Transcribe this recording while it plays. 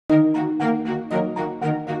Welcome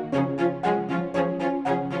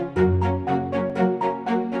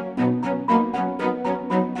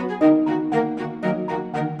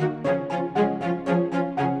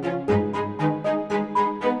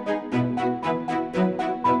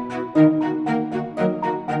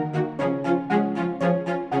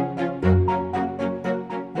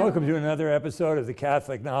to another episode of The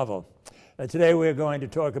Catholic Novel. Today we're going to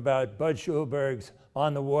talk about Budd Schulberg's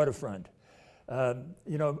On the Waterfront.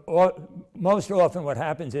 Most often what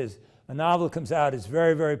happens is a novel comes out, it's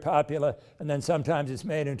very, very popular, and then sometimes it's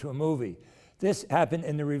made into a movie. This happened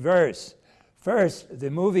in the reverse. First, the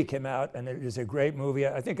movie came out, and it is a great movie.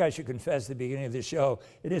 I think I should confess at the beginning of the show,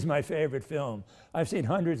 it is my favorite film. I've seen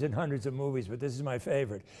hundreds and hundreds of movies, but this is my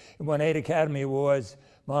favorite. It won 8 Academy Awards.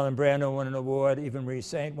 Marlon Brando won an award, even Marie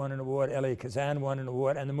Saint won an award, Elia Kazan won an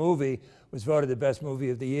award, and the movie was voted the best movie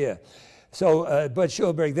of the year. So Budd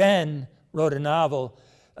Schulberg then wrote a novel,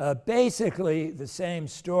 basically the same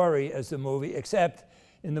story as the movie, except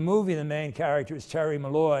in the movie the main character is Terry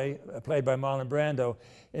Malloy, played by Marlon Brando.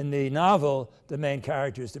 In the novel, the main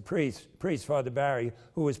character is the priest, Father Barry,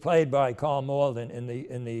 who was played by Carl Malden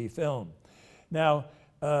in the film. Now,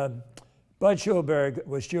 Budd Schulberg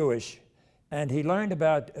was Jewish, and he learned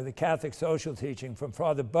about the Catholic social teaching from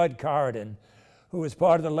Father Budd Schulberg, who was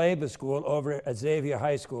part of the labor school over at Xavier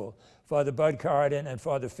High School, Father Budd Schulberg and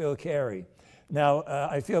Father Phil Carey. Now,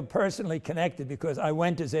 I feel personally connected because I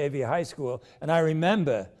went to Xavier High School, and I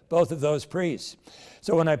remember both of those priests.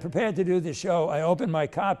 So when I prepared to do this show, I opened my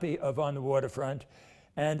copy of On the Waterfront,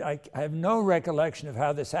 and I have no recollection of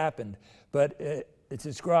how this happened, but it's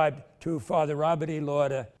ascribed to Father Robert E.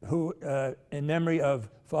 Lauder, who, in memory of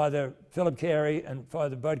Father Philip Carey and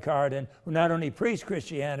Father Budd Schulberg, who not only preached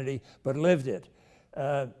Christianity, but lived it.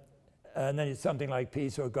 And then it's something like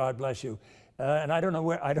peace or God bless you. And I don't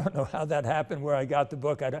know how that happened, where I got the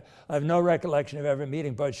book. I have no recollection of ever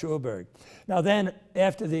meeting Budd Schulberg. Now then,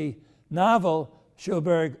 after the novel,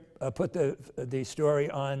 Schulberg put the story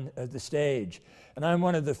on the stage. And I'm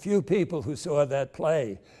one of the few people who saw that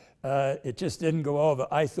play. It just didn't go over.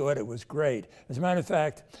 I thought it was great. As a matter of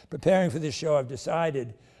fact, preparing for this show, I've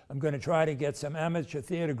decided I'm going to try to get some amateur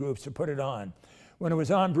theater groups to put it on. When it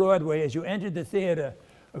was on Broadway, as you entered the theater,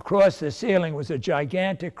 across the ceiling was a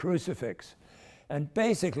gigantic crucifix. And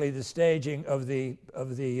basically, the staging of the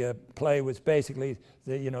play was basically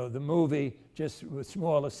the movie, just with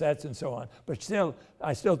smaller sets and so on. But still,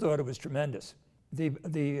 I still thought it was tremendous.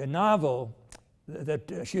 The novel,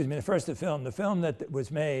 the film that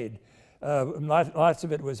was made, lots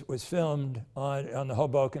of it was filmed on the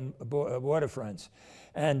Hoboken waterfronts.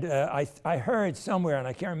 And I heard somewhere, and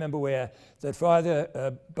I can't remember where, that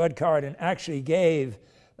Father Budd Schulberg actually gave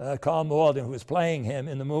Carl Malden, who was playing him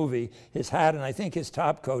in the movie, his hat and I think his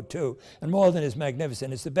top coat too. And Malden is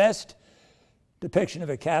magnificent. It's the best depiction of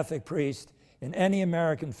a Catholic priest in any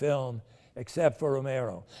American film except for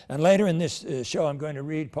Romero. And later in this show, I'm going to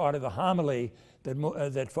read part of the homily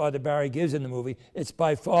that Father Barry gives in the movie. It's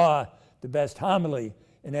by far the best homily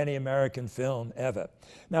in any American film ever.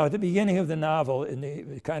 Now, at the beginning of the novel, in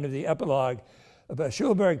the kind of the epilogue,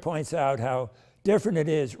 Schulberg points out how different it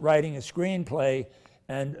is writing a screenplay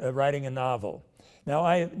and writing a novel. Now,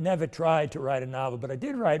 I never tried to write a novel, but I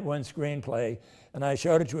did write one screenplay, and I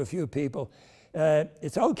showed it to a few people.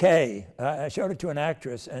 It's okay. I showed it to an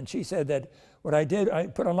actress, and she said that what I did, I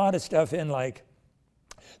put a lot of stuff in, like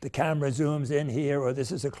the camera zooms in here, or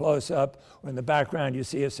this is a close-up, or in the background you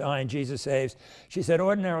see a sign, Jesus saves. She said,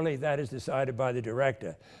 ordinarily, that is decided by the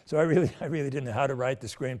director. So I really didn't know how to write the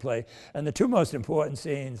screenplay. And the two most important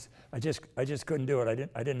scenes, I just couldn't do it.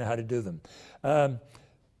 I didn't know how to do them.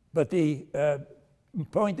 But the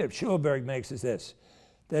point that Schulberg makes is this,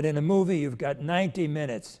 that in a movie you've got 90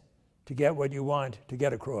 minutes to get what you want to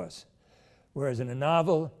get across. Whereas in a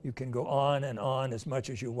novel, you can go on and on as much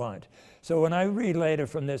as you want. So when I read later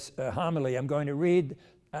from this homily, I'm going to read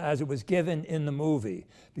as it was given in the movie.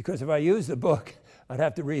 Because if I use the book, I'd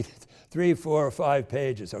have to read 3, 4, or 5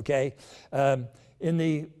 pages, okay? In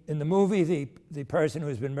the movie, the person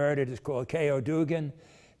who's been murdered is called K.O. Dugan.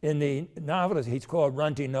 In the novel, he's called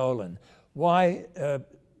Runty Nolan. Why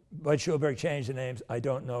Budd Schulberg changed the names, I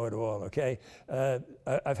don't know at all, okay?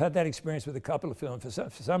 I've had that experience with a couple of films.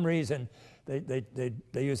 For some reason, they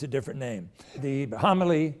use a different name. The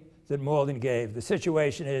homily that Malden gave, the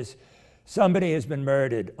situation is somebody has been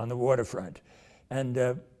murdered on the waterfront.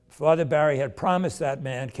 And Father Barry had promised that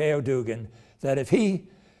man, K.O. Dugan, that if he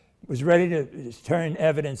was ready to turn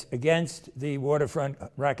evidence against the waterfront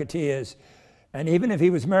racketeers, and even if he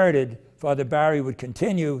was murdered, Father Barry would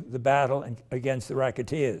continue the battle against the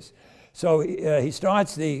racketeers. So he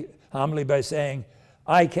starts the homily by saying,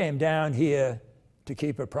 I came down here to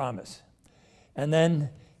keep a promise. And then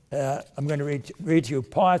I'm going to read you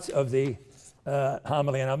parts of the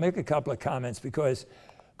homily, and I'll make a couple of comments because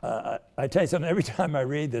I tell you something, every time I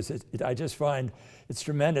read this, I just find it's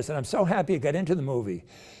tremendous. And I'm so happy it got into the movie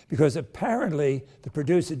because apparently the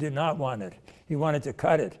producer did not want it. He wanted to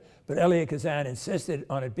cut it. But Elia Kazan insisted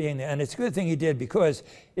on it being there. And it's a good thing he did because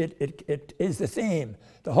it is the theme.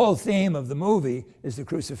 The whole theme of the movie is the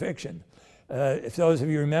crucifixion. If those of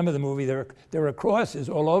you remember the movie, there were crosses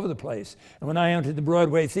all over the place. And when I entered the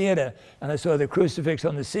Broadway theater and I saw the crucifix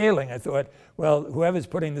on the ceiling, I thought, well, whoever's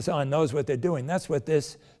putting this on knows what they're doing. That's what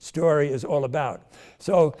this story is all about.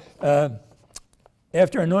 So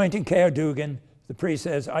after anointing K.O. Dugan, the priest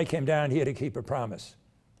says, I came down here to keep a promise.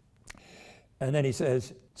 And then he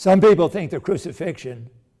says, some people think the crucifixion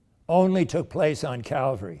only took place on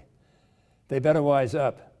Calvary. They better wise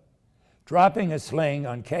up. Dropping a sling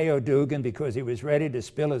on K.O. Dugan because he was ready to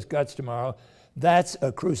spill his guts tomorrow, that's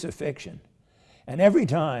a crucifixion. And every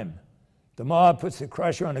time the mob puts the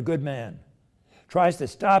crusher on a good man, tries to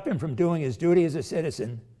stop him from doing his duty as a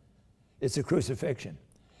citizen, it's a crucifixion.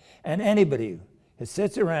 And anybody who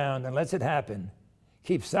sits around and lets it happen,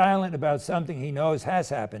 keeps silent about something he knows has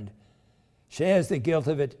happened, shares the guilt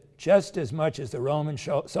of it just as much as the Roman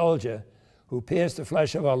soldier who pierced the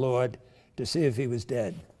flesh of our Lord to see if he was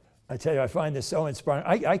dead. I tell you, I find this so inspiring.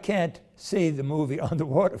 I can't see the movie On the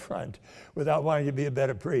Waterfront without wanting to be a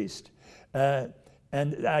better priest. And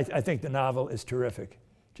I think the novel is terrific.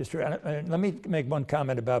 Let me make one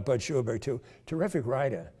comment about Budd Schulberg, too. Terrific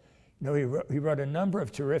writer. You know, he wrote a number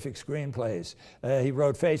of terrific screenplays. He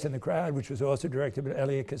wrote Face in the Crowd, which was also directed by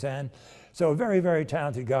Elia Kazan. So a very, very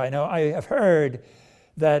talented guy. Now, I have heard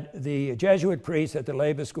that the Jesuit priest at the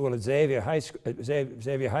labor school at Xavier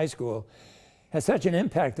High School has such an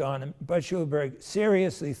impact on him. Budd Schulberg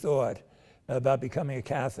seriously thought about becoming a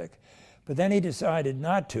Catholic. But then he decided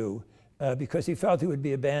not to because he felt he would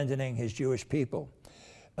be abandoning his Jewish people.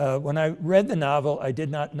 When I read the novel, I did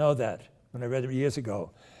not know that when I read it years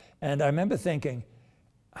ago. And I remember thinking,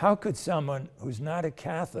 how could someone who's not a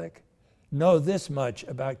Catholic know this much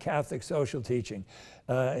about Catholic social teaching?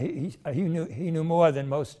 He knew more than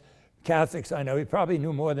most Catholics I know. He probably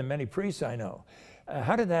knew more than many priests I know.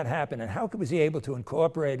 How did that happen, and how was he able to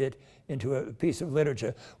incorporate it into a piece of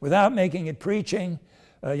literature without making it preaching,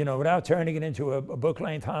 without turning it into a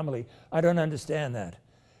book-length homily? I don't understand that,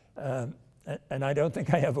 and I don't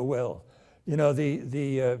think I ever will. You know,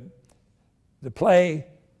 the play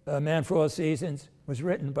Man for All Seasons was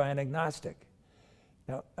written by an agnostic.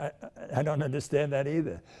 Now, I don't understand that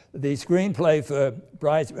either. The screenplay for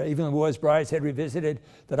Even the War's Brideshead Revisited,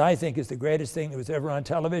 that I think is the greatest thing that was ever on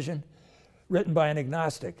television, written by an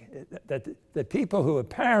agnostic, that people who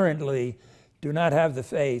apparently do not have the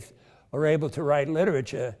faith are able to write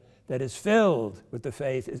literature that is filled with the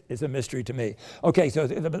faith is a mystery to me. Okay, so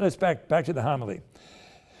let's back to the homily.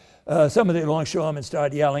 Some of the longshoremen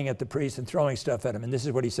start yelling at the priest and throwing stuff at him, and this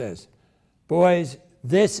is what he says. Boys,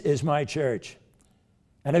 this is my church.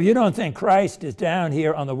 And if you don't think Christ is down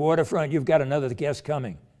here on the waterfront, you've got another guest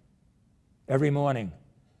coming every morning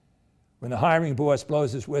when the hiring boss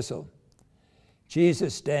blows his whistle.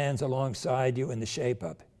 Jesus stands alongside you in the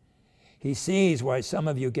shape-up. He sees why some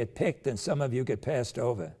of you get picked and some of you get passed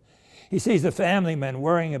over. He sees the family men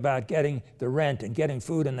worrying about getting the rent and getting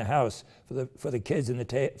food in the house for the kids and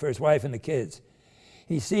for his wife and the kids.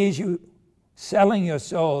 He sees you selling your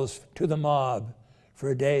souls to the mob for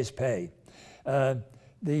a day's pay.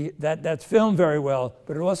 That's filmed very well,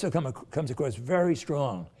 but it also comes across very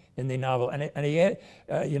strong in the novel. And he,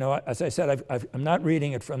 as I said, I'm not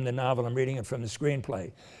reading it from the novel, I'm reading it from the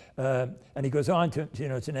screenplay. And he goes on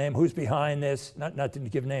to name who's behind this, not to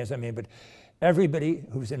give names, but everybody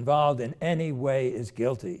who's involved in any way is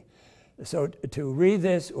guilty. So to read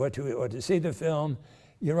this or to see the film,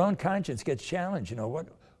 your own conscience gets challenged.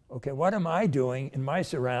 What am I doing in my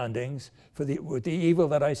surroundings with the evil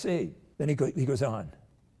that I see? Then he goes on.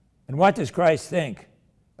 And what does Christ think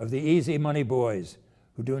of the easy money boys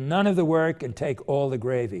who do none of the work and take all the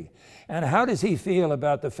gravy? And how does he feel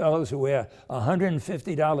about the fellows who wear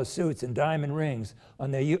 $150 suits and diamond rings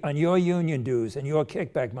on your union dues and your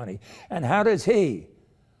kickback money? And how does he,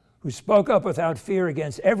 who spoke up without fear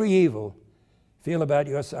against every evil, feel about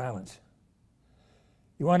your silence?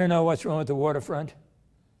 You want to know what's wrong with the waterfront?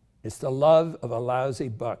 It's the love of a lousy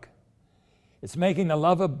buck. It's making the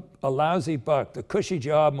love of a lousy buck, the cushy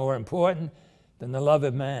job, more important than the love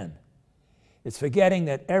of man. It's forgetting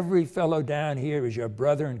that every fellow down here is your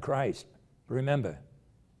brother in Christ. Remember,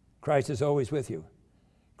 Christ is always with you.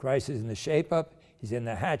 Christ is in the shape-up. He's in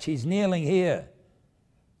the hatch. He's kneeling here,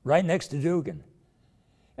 right next to Dugan.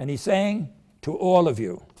 And he's saying to all of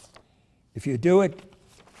you, if you do it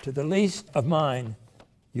to the least of mine,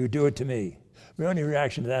 you do it to me. The only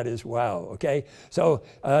reaction to that is, wow, okay? So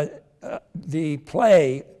the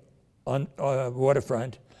play on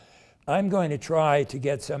Waterfront, I'm going to try to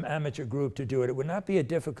get some amateur group to do it. It would not be a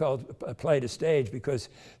difficult play to stage because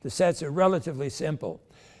the sets are relatively simple.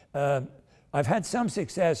 I've had some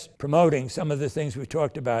success promoting some of the things we've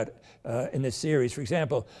talked about in this series. For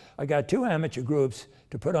example, I got 2 amateur groups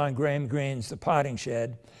to put on Graham Greene's The Potting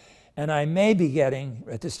Shed, and I may be getting,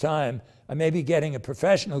 at this time, I may be getting a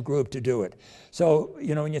professional group to do it. So,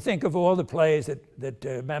 you know, when you think of all the plays that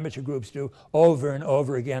amateur groups do over and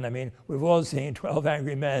over again, I mean, we've all seen 12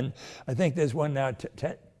 Angry Men. I think there's one now,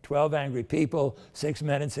 12 Angry People, 6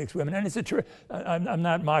 Men and 6 Women. And it's I'm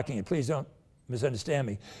not mocking it, please don't misunderstand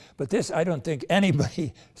me. But this, I don't think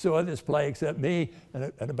anybody saw this play except me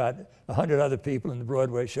and about 100 other people in the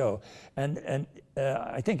Broadway show. And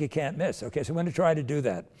I think it can't miss. Okay, so I'm going to try to do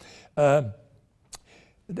that.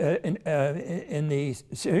 In the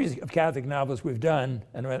series of Catholic novels we've done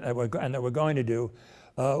and that we're going to do,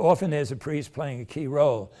 often there's a priest playing a key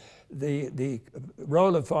role. The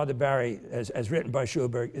role of Father Barry, as written by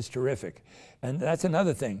Schulberg, is terrific. And that's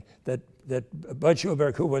another thing, that Budd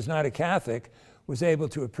Schulberg, who was not a Catholic, was able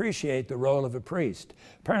to appreciate the role of a priest.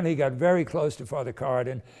 Apparently he got very close to Father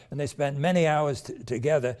Carden, and they spent many hours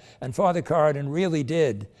together, and Father Carden really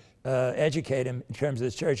did educate him in terms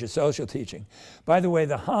of the church's social teaching. By the way,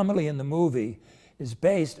 the homily in the movie is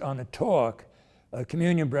based on a talk, a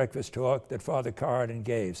communion breakfast talk that Father Carden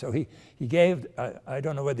gave. So he gave, I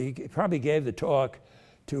don't know whether he probably gave the talk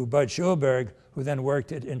to Budd Schulberg, who then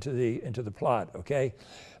worked it into the plot, okay?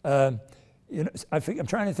 You know, I'm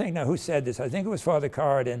trying to think now who said this. I think it was Father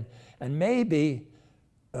Carden and maybe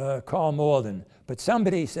Carl Malden, but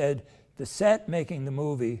somebody said the set making the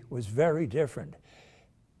movie was very different.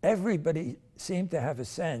 Everybody seemed to have a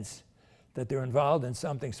sense that they're involved in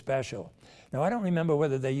something special. Now, I don't remember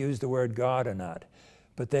whether they used the word God or not,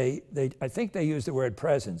 but I think they used the word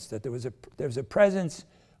presence, that there was a presence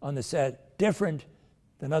on the set different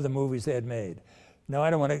than other movies they had made. Now, I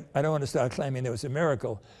don't want to start claiming there was a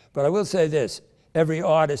miracle, but I will say this: every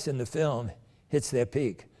artist in the film hits their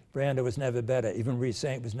peak. Brando was never better. Even Reese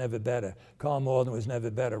Saint was never better. Carl Malden was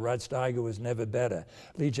never better. Rod Steiger was never better.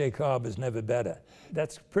 Lee J. Cobb was never better.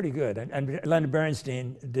 That's pretty good. And Leonard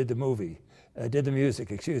Bernstein did the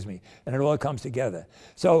music, excuse me, and it all comes together.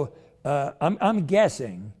 So I'm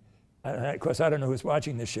guessing, of course I don't know who's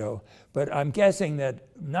watching this show, but I'm guessing that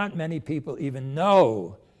not many people even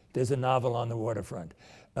know there's a novel on the waterfront.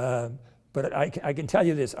 But I can tell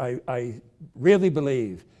you this, I really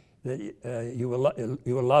believe that you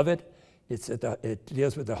will love it. It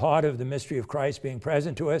deals with the heart of the mystery of Christ being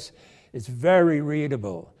present to us. It's very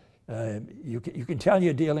readable. You can tell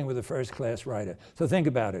you're dealing with a first-class writer. So think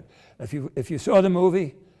about it. If you saw the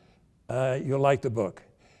movie, you'll like the book.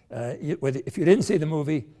 If you didn't see the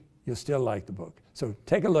movie, you'll still like the book. So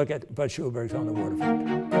take a look at Budd Schulberg's On the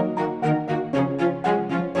Waterfront.